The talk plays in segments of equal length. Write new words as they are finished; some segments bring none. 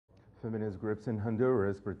Feminist groups in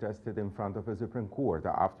Honduras protested in front of the Supreme Court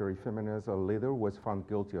after a feminist leader was found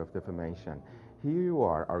guilty of defamation. Here you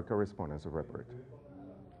are, our correspondent's report.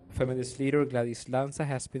 Feminist leader Gladys Lanza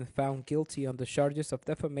has been found guilty on the charges of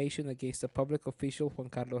defamation against the public official Juan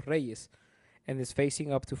Carlos Reyes and is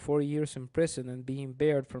facing up to 4 years in prison and being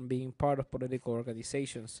barred from being part of political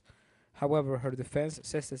organizations. However, her defense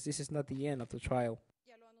says that this is not the end of the trial.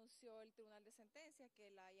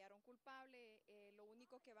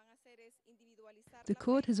 The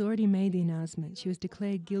court has already made the announcement. She was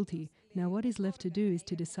declared guilty. Now what is left to do is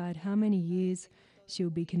to decide how many years she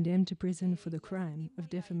will be condemned to prison for the crime of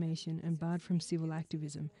defamation and barred from civil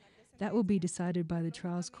activism. That will be decided by the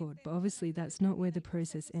trials court, but obviously that's not where the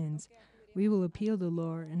process ends. We will appeal the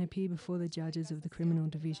law and appear before the judges of the criminal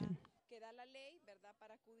division.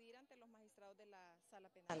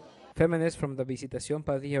 Feminists from the Visitación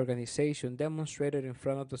Padilla organization demonstrated in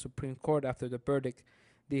front of the Supreme Court after the verdict.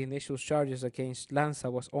 The initial charges against Lanza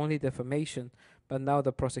was only defamation, but now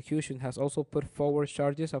the prosecution has also put forward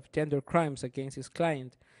charges of gender crimes against his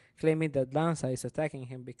client, claiming that Lanza is attacking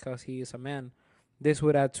him because he is a man. This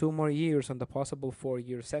would add 2 more years on the possible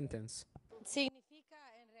 4-year sentence.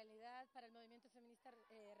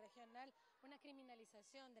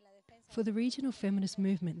 For the regional feminist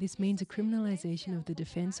movement, this means a criminalization of the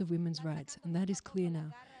defense of women's rights, and that is clear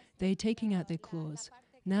now. They are taking out their claws.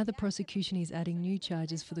 Now the prosecution is adding new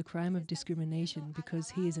charges for the crime of discrimination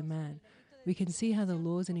because he is a man. We can see how the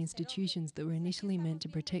laws and institutions that were initially meant to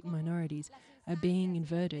protect minorities are being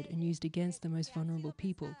inverted and used against the most vulnerable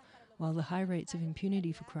people, while the high rates of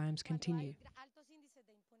impunity for crimes continue.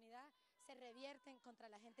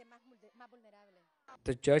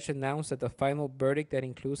 The judge announced that the final verdict, that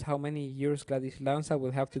includes how many years Gladys Lanza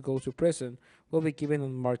will have to go to prison, will be given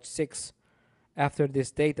on March 6. After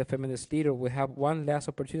this date, the feminist leader will have one last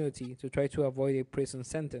opportunity to try to avoid a prison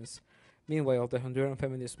sentence. Meanwhile, the Honduran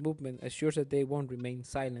feminist movement assures that they won't remain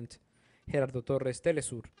silent. Gerardo Torres,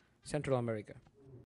 Telesur, Central America.